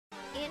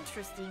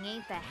interesting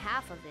ain't the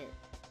half of it.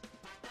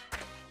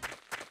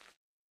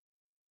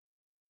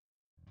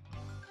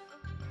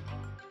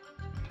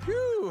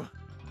 Phew!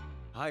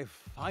 I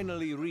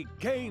finally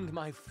regained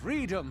my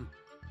freedom.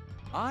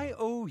 I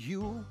owe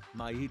you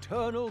my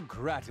eternal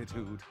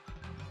gratitude.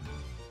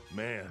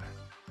 Man,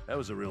 that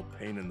was a real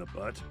pain in the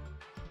butt.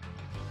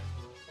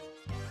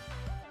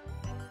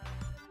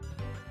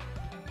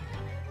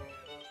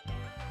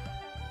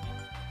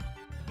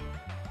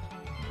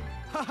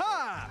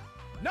 Ha-ha!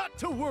 Not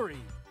to worry.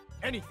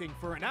 Anything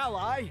for an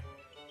ally.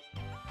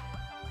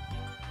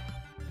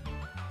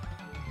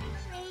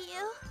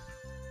 Ryu,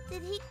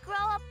 did he grow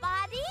a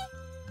body?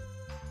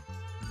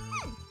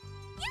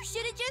 You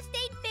should have just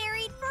stayed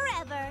buried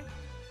forever.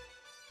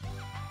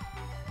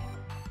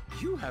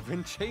 You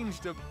haven't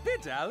changed a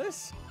bit,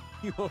 Alice.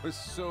 You're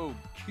so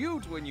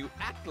cute when you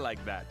act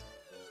like that.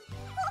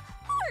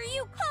 Who are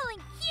you calling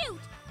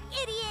cute,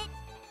 idiot?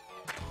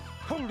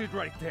 Hold it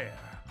right there.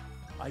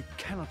 I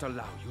cannot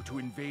allow you to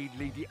invade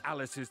Lady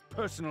Alice's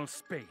personal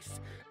space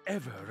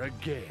ever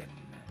again.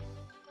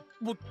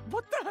 What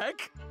the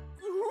heck?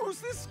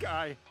 Who's this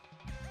guy?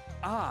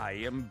 I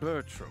am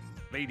Bertram,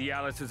 Lady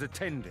Alice's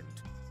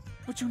attendant.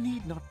 But you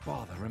need not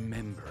bother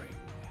remembering.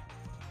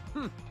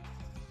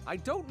 I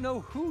don't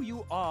know who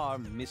you are,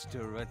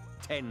 Mr.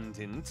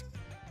 Attendant.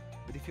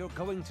 But if you're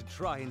going to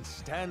try and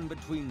stand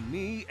between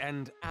me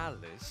and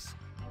Alice...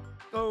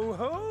 Oh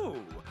ho!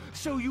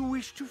 So you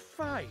wish to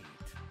fight?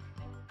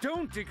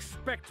 Don't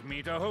expect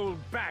me to hold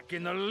back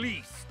in the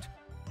least.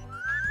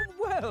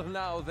 Well,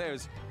 now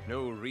there's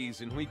no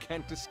reason we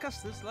can't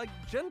discuss this like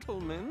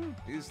gentlemen,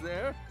 is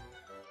there?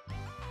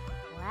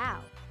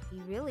 Wow, he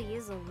really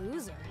is a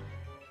loser.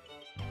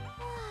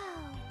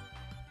 Wow.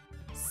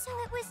 So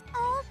it was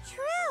all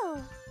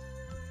true.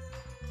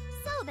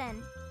 So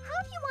then,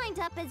 how'd you wind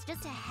up as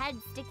just a head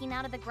sticking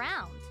out of the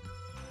ground?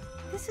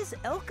 This is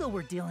Elka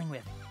we're dealing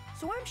with,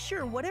 so I'm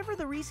sure whatever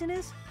the reason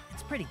is,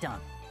 it's pretty dumb.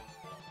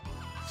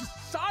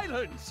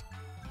 Silence!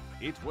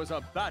 It was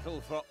a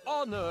battle for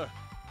honor,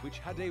 which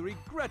had a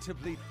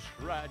regrettably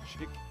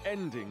tragic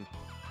ending.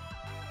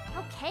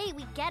 Okay,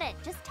 we get it.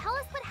 Just tell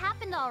us what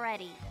happened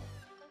already.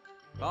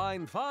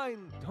 Fine,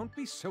 fine. Don't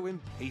be so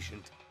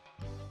impatient.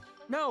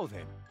 Now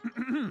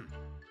then.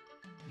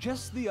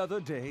 Just the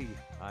other day,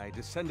 I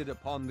descended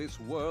upon this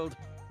world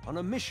on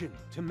a mission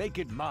to make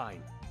it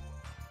mine.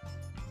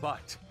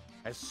 But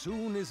as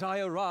soon as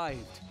I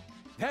arrived,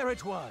 there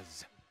it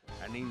was.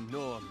 An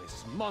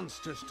enormous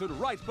monster stood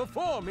right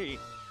before me,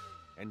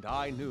 and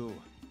I knew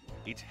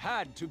it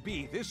had to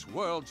be this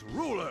world's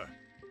ruler.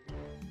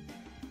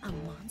 A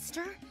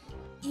monster?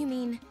 You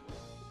mean...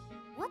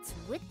 What's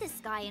with this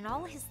guy and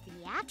all his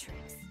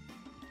theatrics?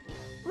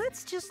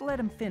 Let's just let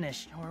him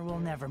finish, or we'll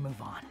never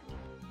move on.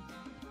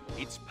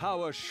 Its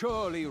power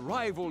surely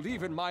rivaled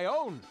even my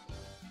own.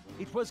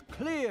 It was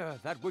clear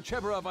that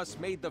whichever of us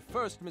made the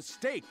first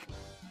mistake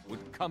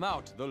would come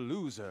out the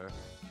loser.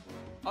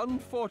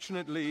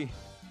 Unfortunately,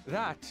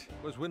 that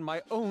was when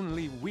my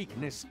only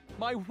weakness,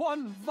 my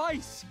one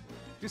vice,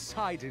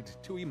 decided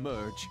to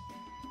emerge.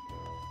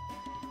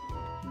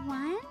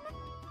 One?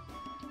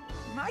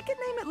 I could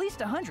name at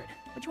least 100.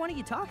 Which one are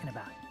you talking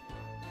about?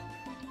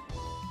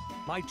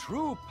 My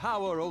true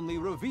power only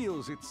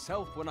reveals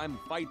itself when I'm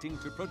fighting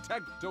to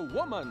protect a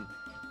woman.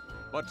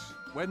 But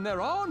when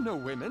there are no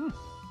women,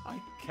 I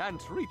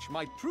can't reach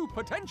my true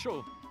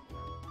potential.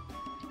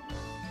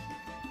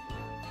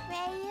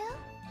 Ryu?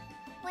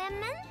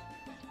 Women?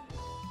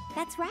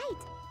 That's right.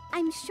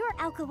 I'm sure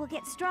Elka will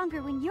get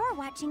stronger when you're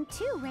watching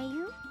too,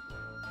 Ryu.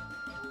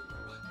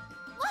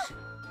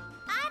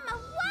 I'm a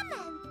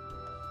woman!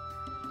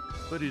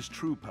 But his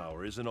true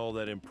power isn't all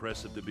that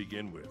impressive to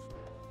begin with.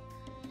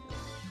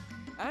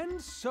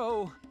 And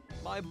so,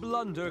 my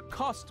blunder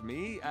cost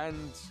me,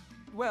 and,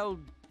 well,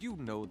 you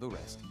know the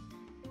rest.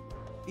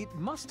 It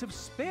must have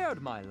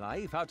spared my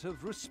life out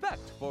of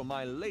respect for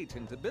my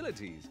latent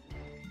abilities.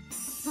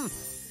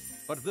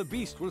 But the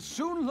beast will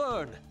soon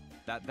learn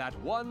that that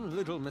one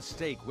little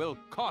mistake will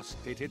cost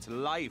it its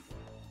life.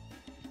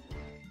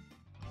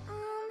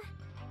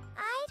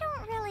 I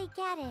don't really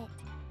get it.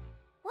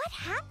 What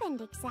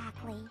happened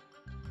exactly?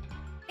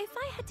 If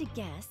I had to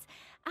guess,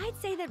 I'd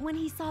say that when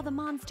he saw the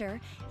monster,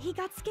 he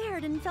got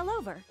scared and fell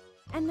over.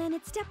 And then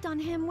it stepped on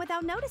him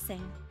without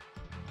noticing.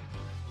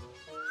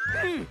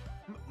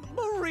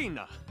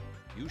 Marina!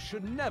 You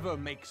should never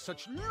make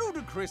such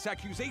ludicrous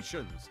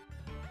accusations!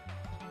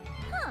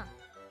 Huh.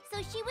 So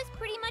she was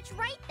pretty much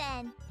right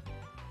then.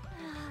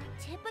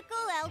 Typical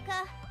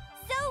Elka.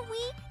 So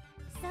weak,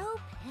 so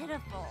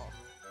pitiful.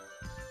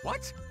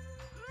 What?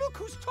 Look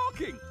who's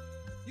talking!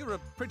 You're a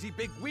pretty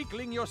big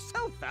weakling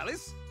yourself,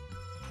 Alice!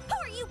 Who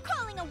are you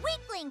calling a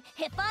weakling?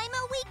 If I'm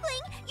a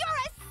weakling, you're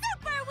a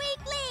super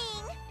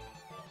weakling!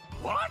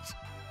 What?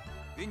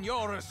 Then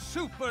you're a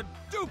super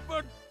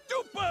duper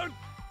duper...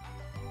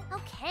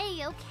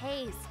 Okay,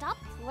 okay. Stop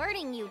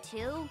flirting, you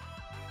two.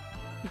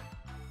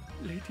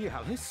 Lady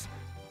Alice?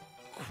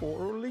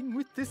 Quarreling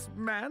with this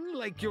man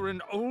like you're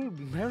an old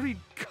married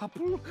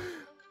couple?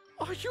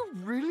 Are you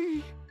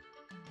really?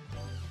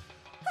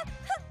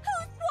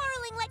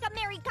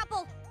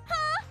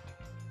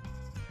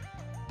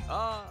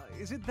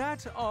 is it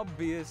that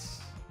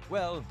obvious?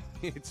 Well,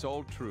 it's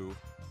all true.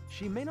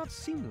 She may not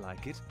seem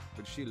like it,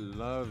 but she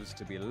loves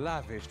to be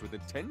lavished with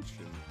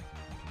attention.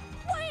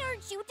 Why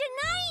aren't you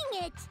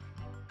denying it?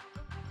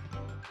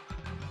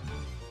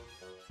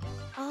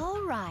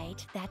 All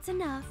right, that's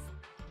enough.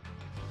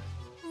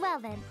 Well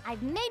then,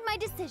 I've made my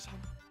decision.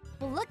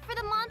 We'll look for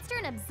the monster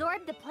and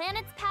absorb the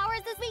planet's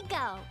powers as we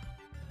go.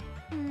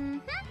 Mm-hmm.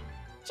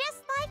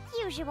 Just like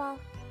usual.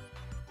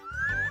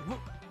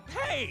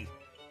 Hey!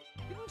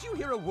 Didn't you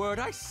hear a word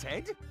I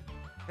said?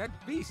 That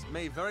beast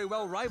may very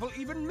well rival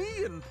even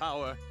me in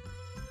power.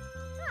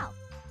 Oh,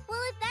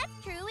 well if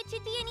that's true, it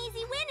should be an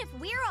easy win if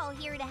we're all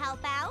here to help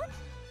out.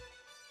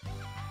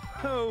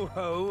 Ho,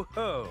 ho,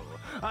 ho.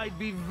 I'd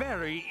be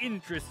very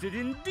interested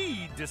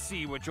indeed to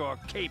see what you're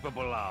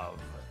capable of.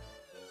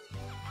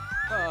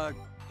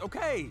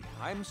 Okay,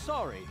 I'm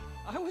sorry.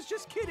 I was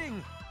just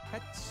kidding.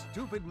 That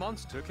stupid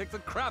monster kicked the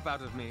crap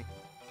out of me.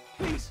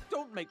 Please,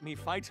 don't make me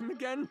fight him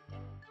again.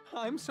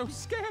 I'm so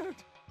scared.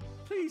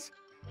 Please,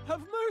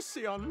 have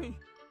mercy on me.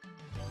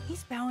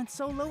 He's bowing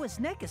so low his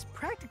neck is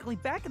practically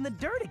back in the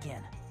dirt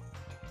again.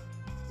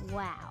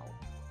 Wow.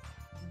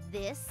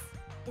 This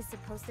is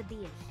supposed to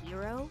be a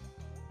hero?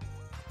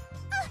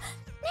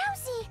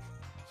 Nosy,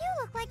 you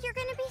look like you're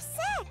gonna be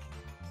sick.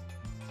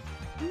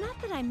 Not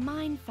that I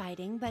mind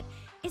fighting, but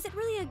is it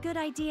really a good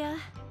idea?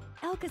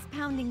 Elka's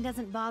pounding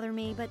doesn't bother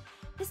me, but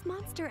this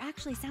monster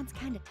actually sounds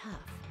kind of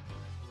tough.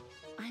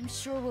 I'm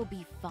sure we'll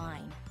be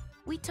fine.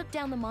 We took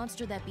down the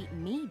monster that beat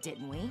me,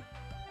 didn't we?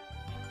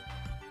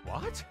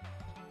 What?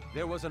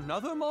 There was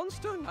another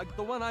monster like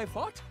the one I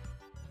fought?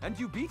 And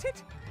you beat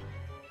it?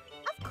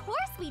 Of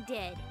course we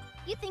did.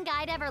 You think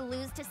I'd ever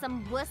lose to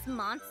some wuss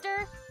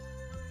monster?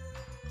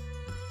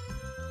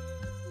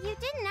 You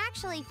didn't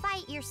actually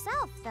fight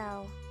yourself,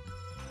 though.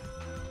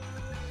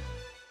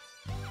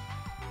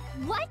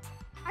 What?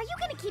 Are you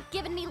gonna keep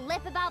giving me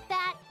lip about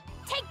that?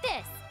 Take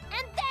this!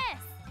 And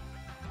this!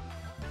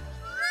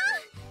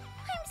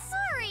 I'm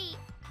sorry!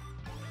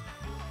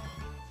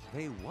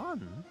 They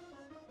won?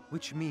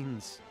 Which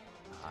means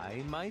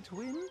I might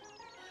win?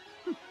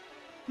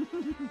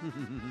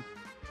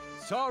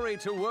 Sorry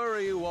to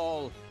worry you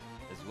all.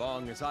 As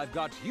long as I've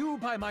got you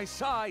by my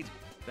side,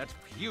 that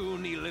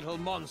puny little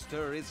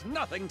monster is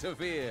nothing to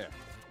fear.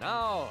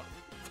 Now,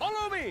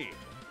 follow me!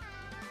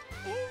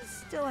 He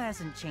still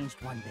hasn't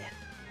changed one bit.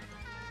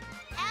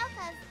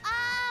 Elka's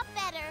all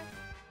better.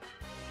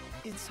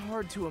 It's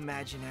hard to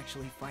imagine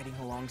actually fighting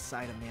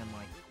alongside a man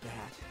like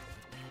that.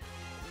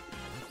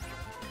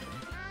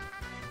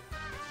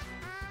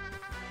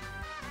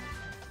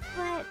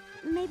 But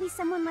maybe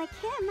someone like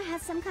him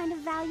has some kind of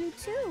value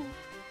too.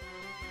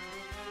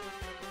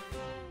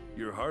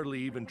 You're hardly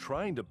even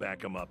trying to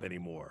back him up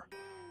anymore.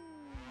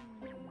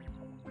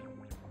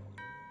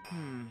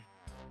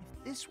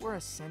 If this were a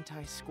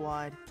Sentai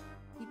squad,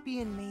 he'd be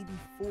in maybe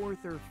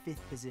 4th or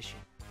 5th position.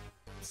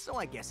 So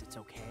I guess it's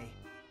okay.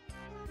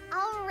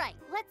 All right,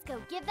 let's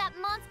go give that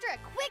monster a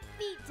quick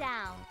beat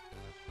down.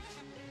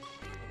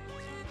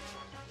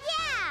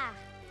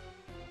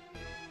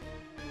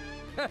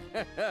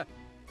 Yeah!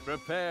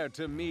 Prepare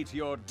to meet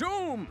your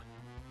doom!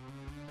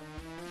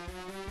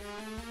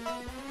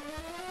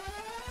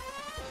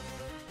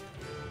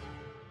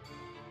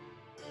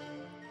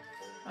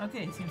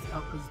 Okay, it seems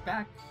Elka's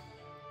back.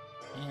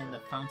 And the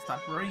phone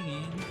stopped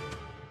ringing.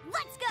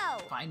 Let's go!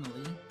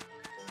 Finally.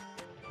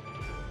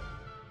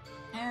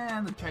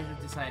 And the treasure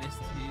decided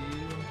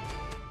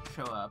to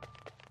show up.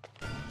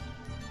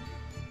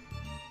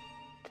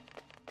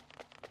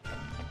 I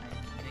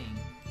think.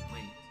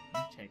 Wait,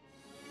 let me check.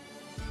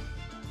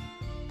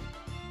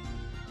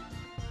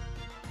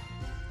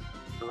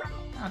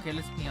 Okay,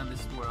 let's be on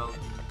this world.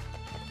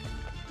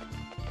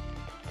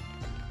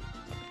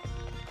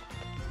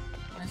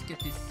 Let's get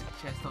this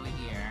chest over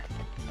here.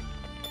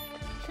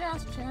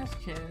 Chest,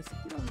 get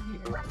over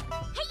here.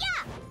 Hey-ya!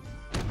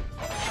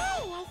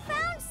 Hey, I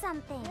found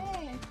something!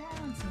 Hey, I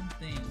found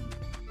something.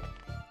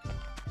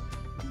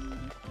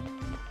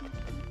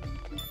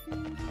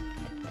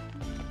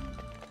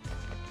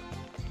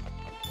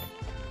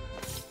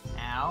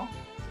 Ow.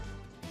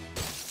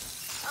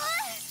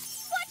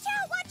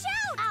 Watch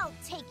out! I'll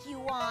take you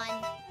on.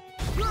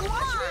 You're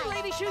watching me,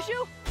 Lady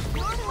Shushu!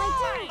 What do I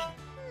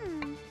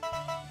do?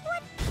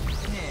 What?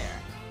 There.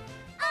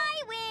 I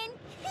win!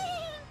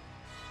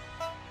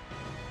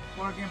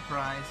 Bargain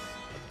price.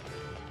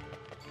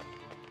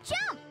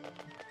 Jump!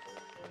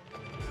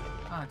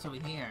 Oh, it's over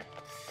here.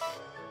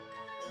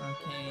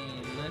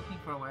 Okay, looking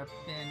for a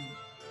weapon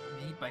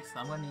made by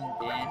someone named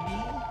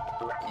Dandy.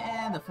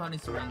 And the phone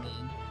is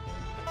ringing.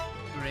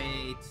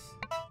 Great.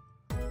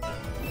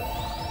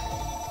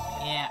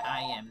 Yeah,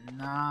 I am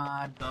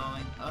not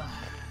going. Ugh.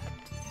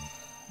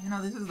 You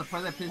know, this is the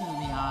part that pisses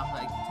me off.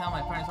 Like, tell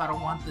my parents I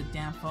don't want the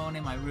damn phone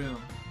in my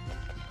room.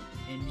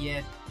 And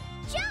yet...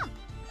 Jump!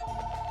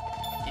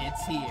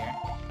 It's here.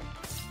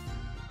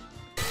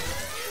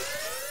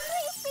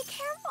 Please be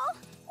careful.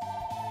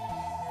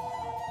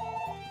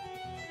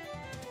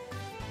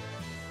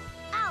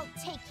 I'll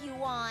take you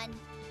on.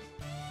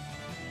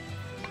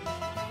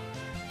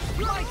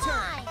 My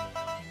turn!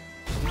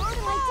 What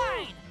do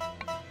I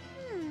do?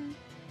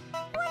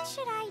 What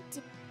should I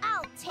do?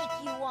 I'll take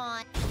you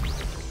on.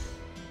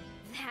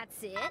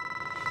 That's it.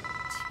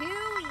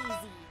 Too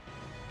easy.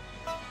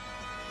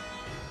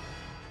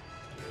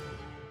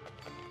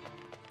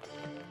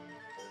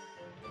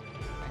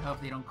 I hope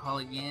they don't call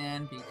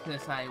again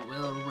because I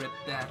will rip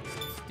that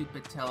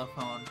stupid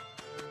telephone.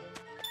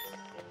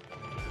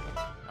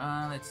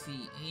 Let's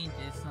see. Age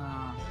is it's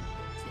a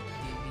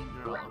keeping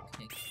girl.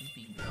 Okay,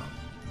 keeping girl.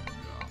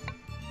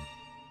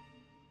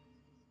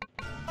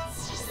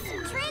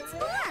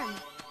 Transform!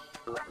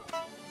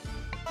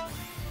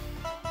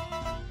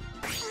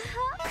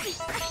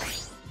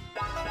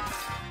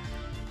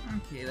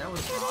 Okay, that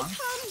was wrong.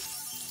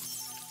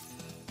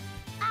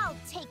 I'll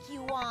take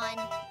you on.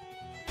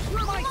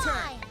 My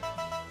turn!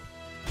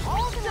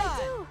 All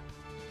done!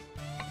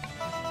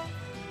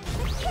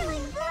 The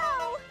killing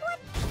blow! What?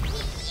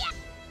 Yeah!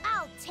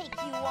 I'll take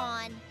you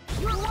on.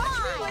 You're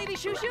watching me, Lady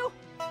Shushu!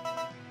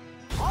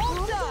 All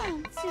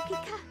done!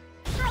 Tsukika.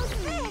 How's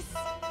this?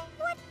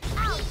 What?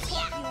 I'll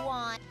take you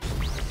on.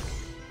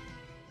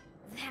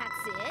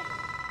 That's it.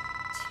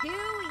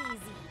 Too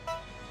easy.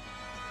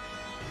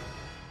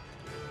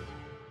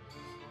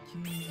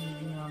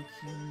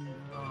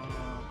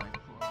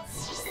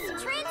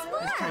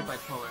 Transform! Let's try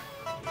bipolar.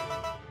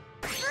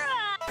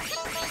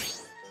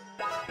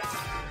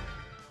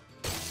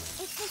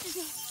 If this is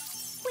it,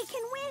 we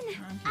can win.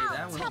 Okay, I'll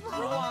that was take you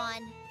wrong.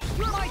 on.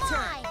 My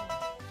turn!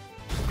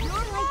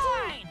 You're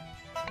mine!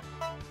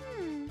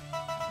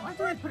 Why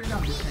did I put it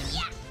on this thing?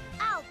 Yeah!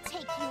 I'll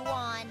take you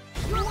on.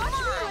 You're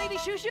watching me, Lady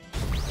Shushu!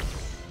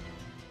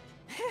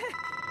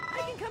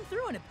 I can come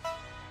through in a...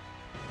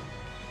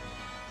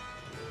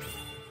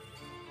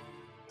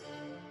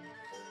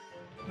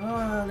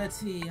 Let's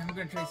see. I'm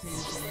gonna try to say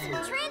this again.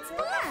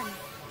 Transform!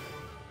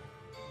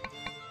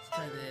 Let's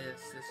try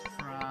this. Let's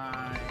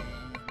try.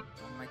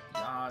 Don't like the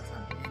odds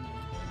on any.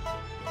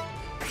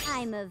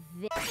 I'm a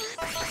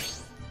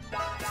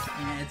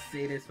Yeah, it's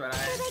say this, but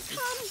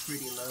it's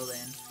pretty low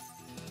then.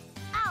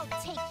 I'll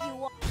take you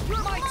on.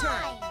 You're my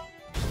turn!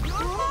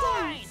 You're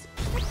mine!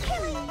 The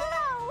killing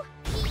blow!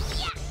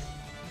 Yeah!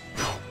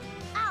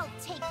 I'll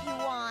take you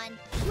on.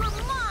 You're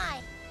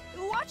mine!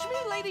 Watch me,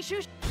 Lady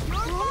Shushu!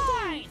 You're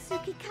mine!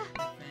 Tsukika.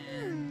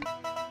 Man.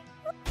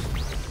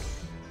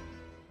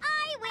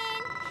 I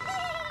win!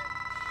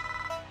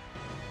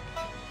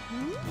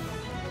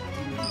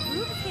 Did the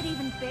groups get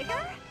even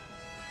bigger?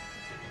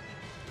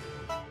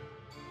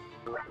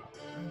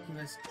 Okay,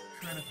 let's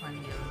try to find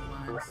the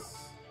other ones.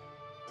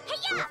 See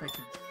Hey-ya! if I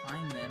can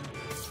find them.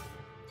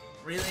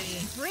 Really?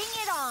 Bring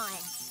it on.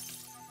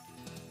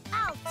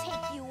 I'll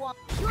take you on.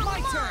 You're my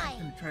I'm turn!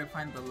 gonna try to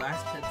find the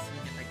last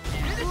cutscene if I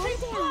can. Finishing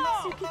blow!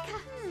 Tsukika.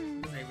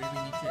 Because I really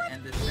need to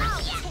end this I'll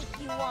section. take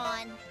you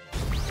on.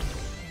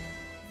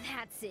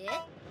 That's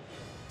it.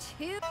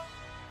 Too.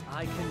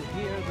 I can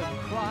hear the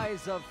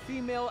cries of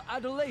female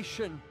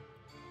adulation.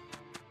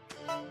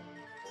 Okay,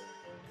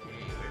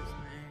 where's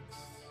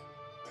next?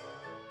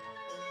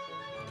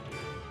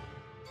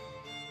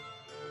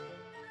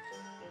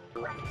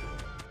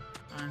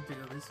 I have to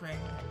go this way.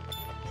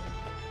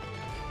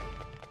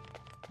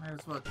 Might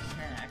as well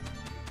check.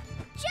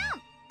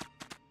 Jump!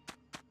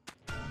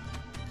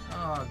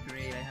 Oh,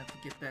 great, I have to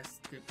get that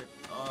stupid...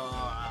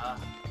 Oh,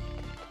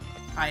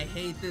 I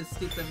hate this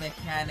stupid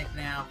mechanic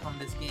now from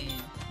this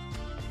game.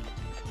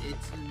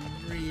 It's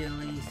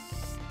really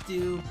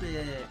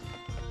stupid.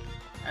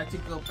 I have to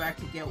go back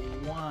to get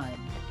one.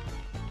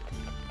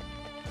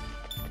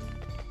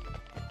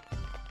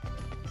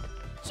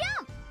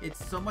 Jump!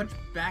 It's so much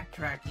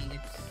backtracking,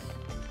 it's...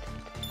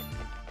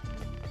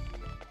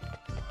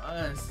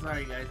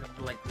 sorry guys,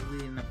 I'm like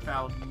really in a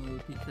foul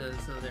mood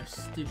because of their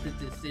stupid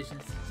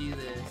decisions to do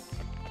this.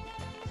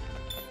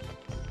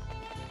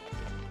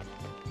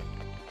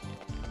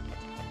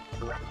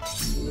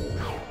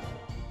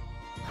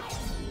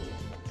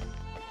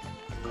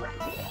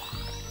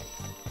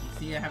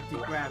 You see, I have to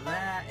grab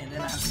that, and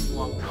then I have to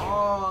walk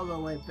all the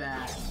way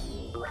back.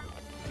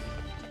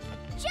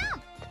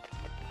 Jump!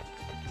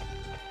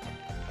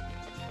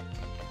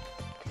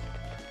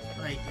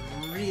 Like,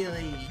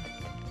 really?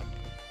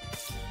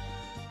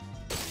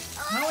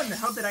 How in the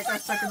hell did I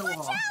get stuck in the wall?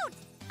 Watch out!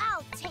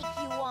 I'll take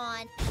you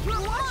on. You're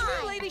You're watching me,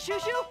 mine. Lady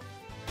Shushu!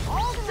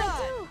 All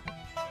done!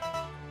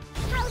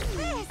 How's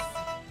this?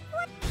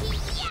 What?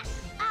 Yeah!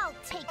 I'll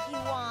take you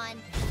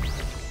on.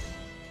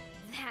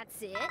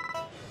 That's it.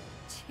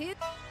 Too.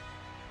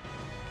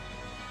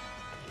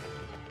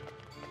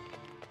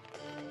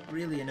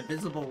 Really, an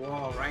invisible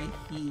wall right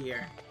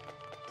here.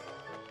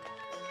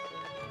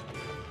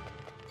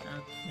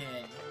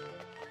 Okay.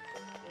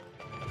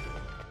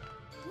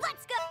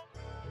 Let's go!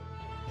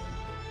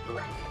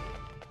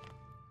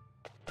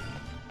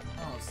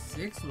 Oh,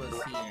 6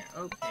 was here.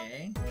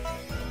 Okay.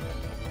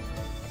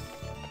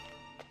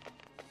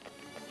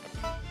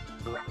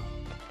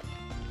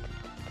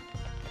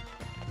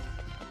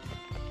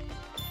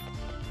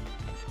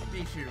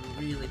 They should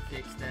really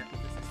fix that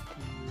because it's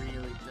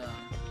really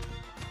dumb.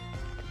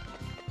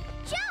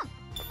 Jump!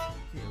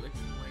 Okay, which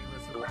way was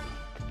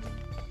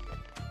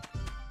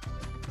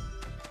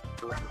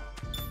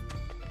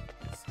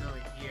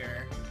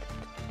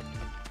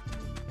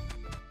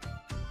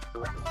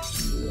Hey,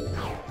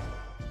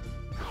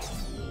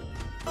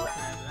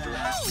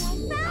 I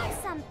found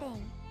something!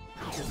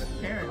 Because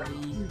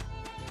apparently,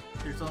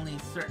 there's only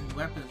certain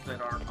weapons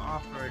that are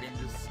offered in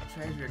this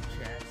treasure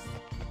chest.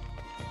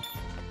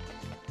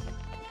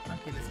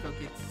 Okay, let's go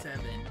get 7.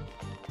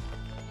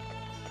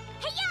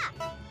 Hey-ya!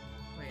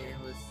 Wait, it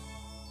was...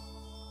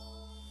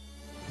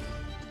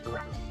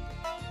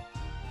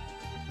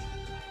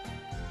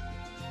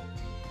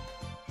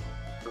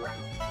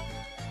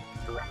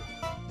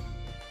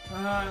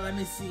 let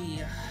me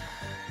see.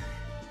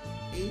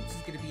 8 is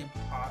gonna be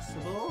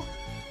impossible.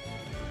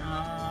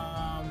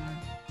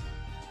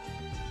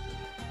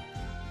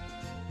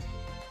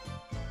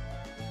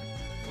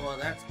 Well,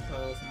 that's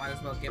close. Might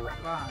as well get 5.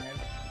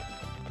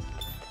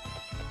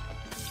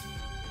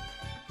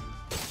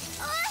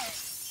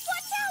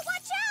 Watch out!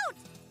 Watch out!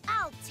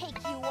 I'll take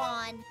you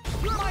on.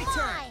 You're My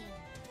turn. mine.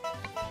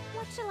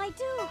 What shall I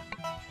do?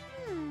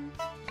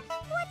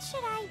 What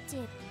should I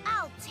do?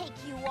 I'll take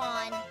you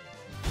on.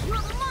 You're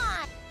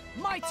mine.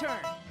 My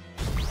turn!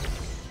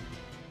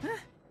 Huh?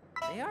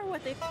 They are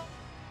what they...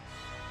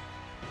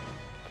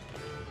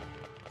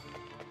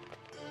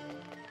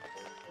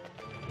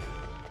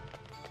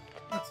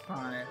 That's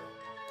 5.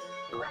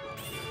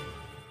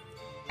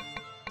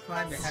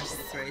 5 it has to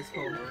be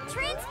graceful.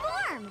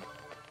 Transform!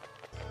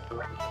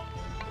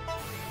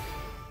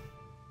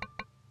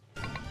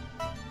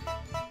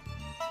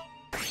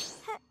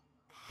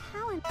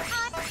 How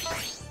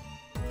impossible!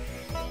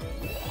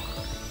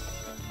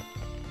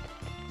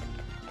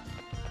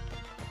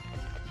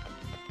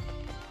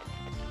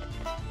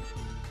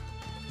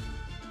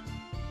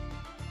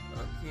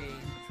 Okay.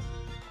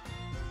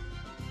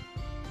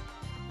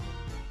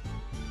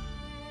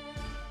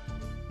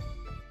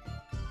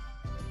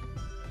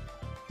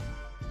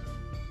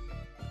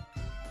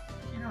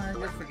 You know what,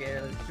 just forget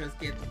it. Let's just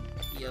get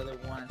the other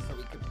one so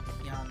we can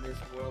be on this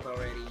world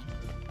already.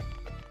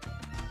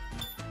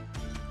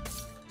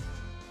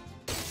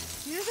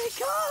 Here they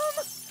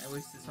come! I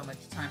wasted so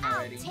much time I'll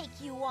already.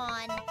 take you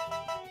on.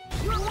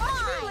 You're You're watch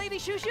me, mine. Lady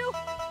Shushu! You're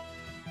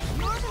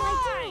What shall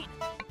I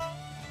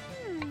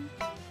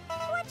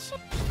What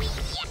should we...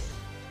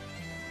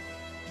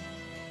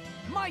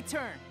 My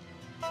turn!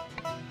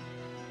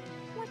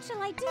 What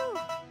shall I do?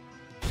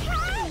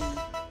 Hey!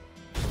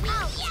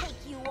 I'll take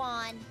you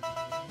on.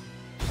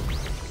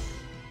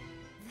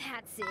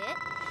 That's it.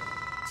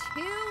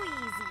 Too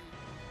easy.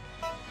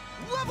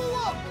 Level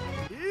up!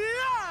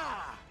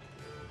 Yeah!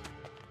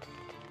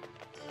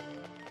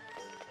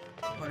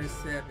 What is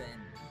 7?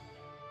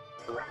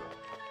 Okay,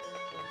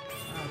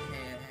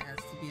 it has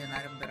to be an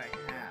item that I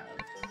have.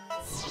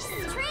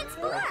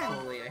 Transform!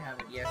 Hopefully I have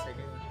it. Yes, I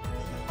do.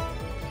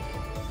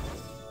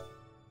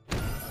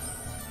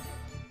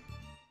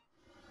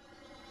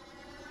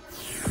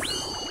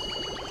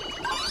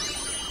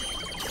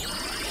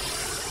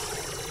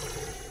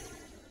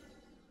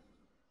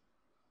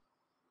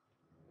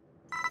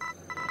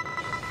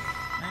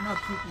 I know I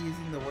keep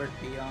using the word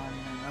beyond.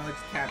 I know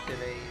it's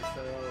captivate,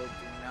 so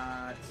do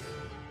not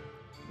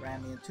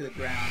ram me into the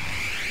ground.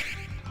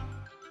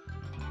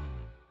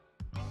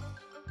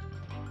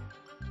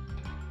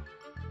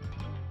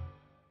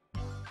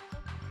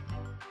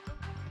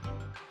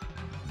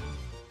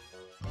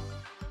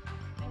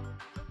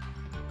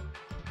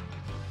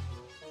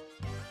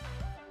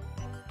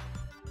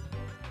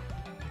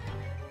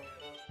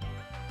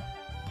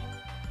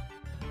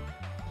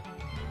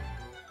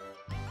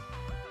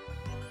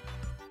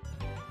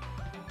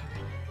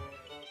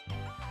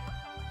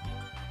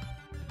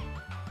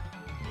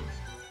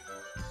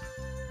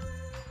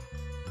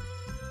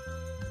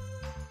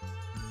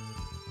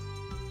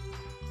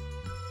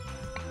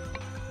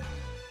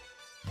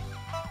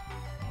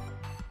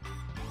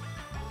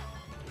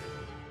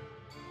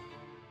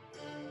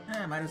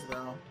 Might as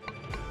well.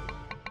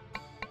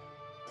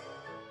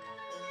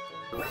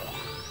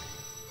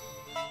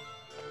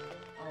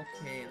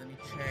 Okay, let me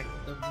check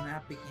the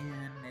map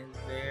again. Is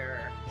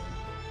there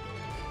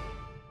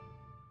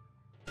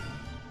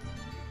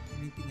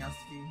anything else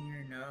to do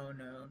here? No.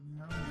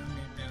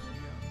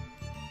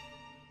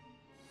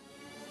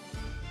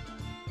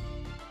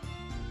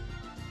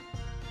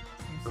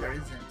 Seems there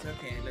isn't.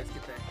 Okay, let's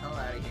get the hell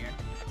out of here.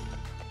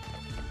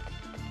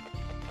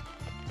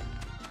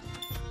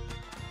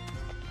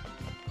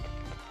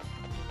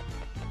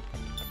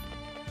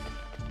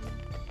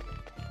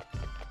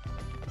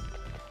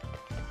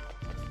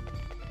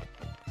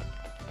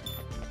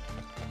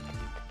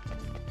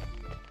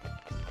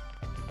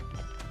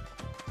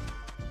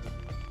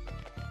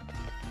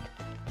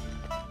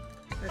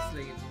 Let's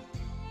leave.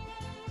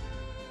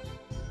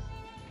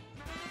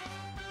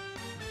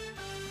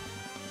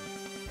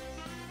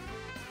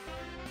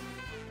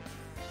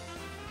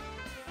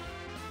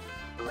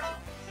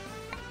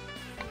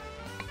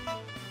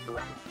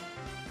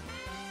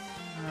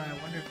 I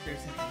wonder if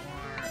there's any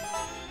more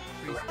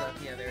free stuff.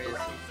 Yeah, there is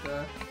free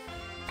stuff.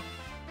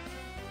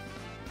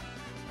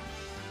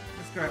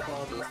 Let's grab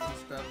all these free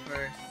stuff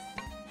first.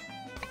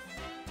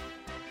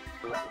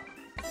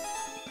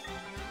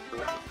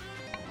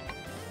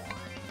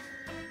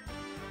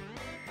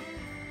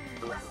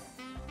 Okay,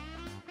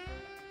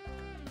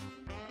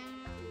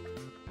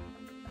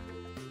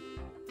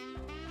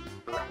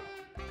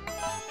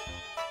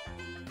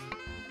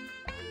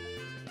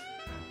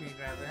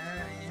 grab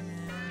that and...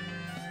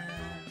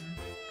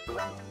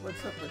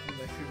 What's up with you,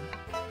 mushroom?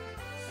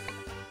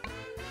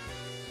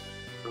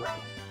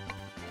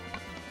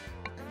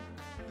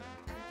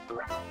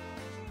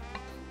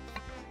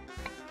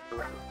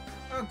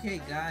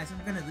 Okay guys,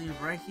 I'm gonna leave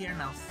right here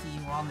and I'll see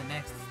you on the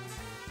next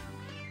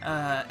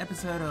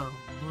episode of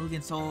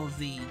Mugen Soul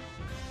Z.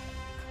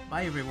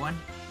 Bye everyone.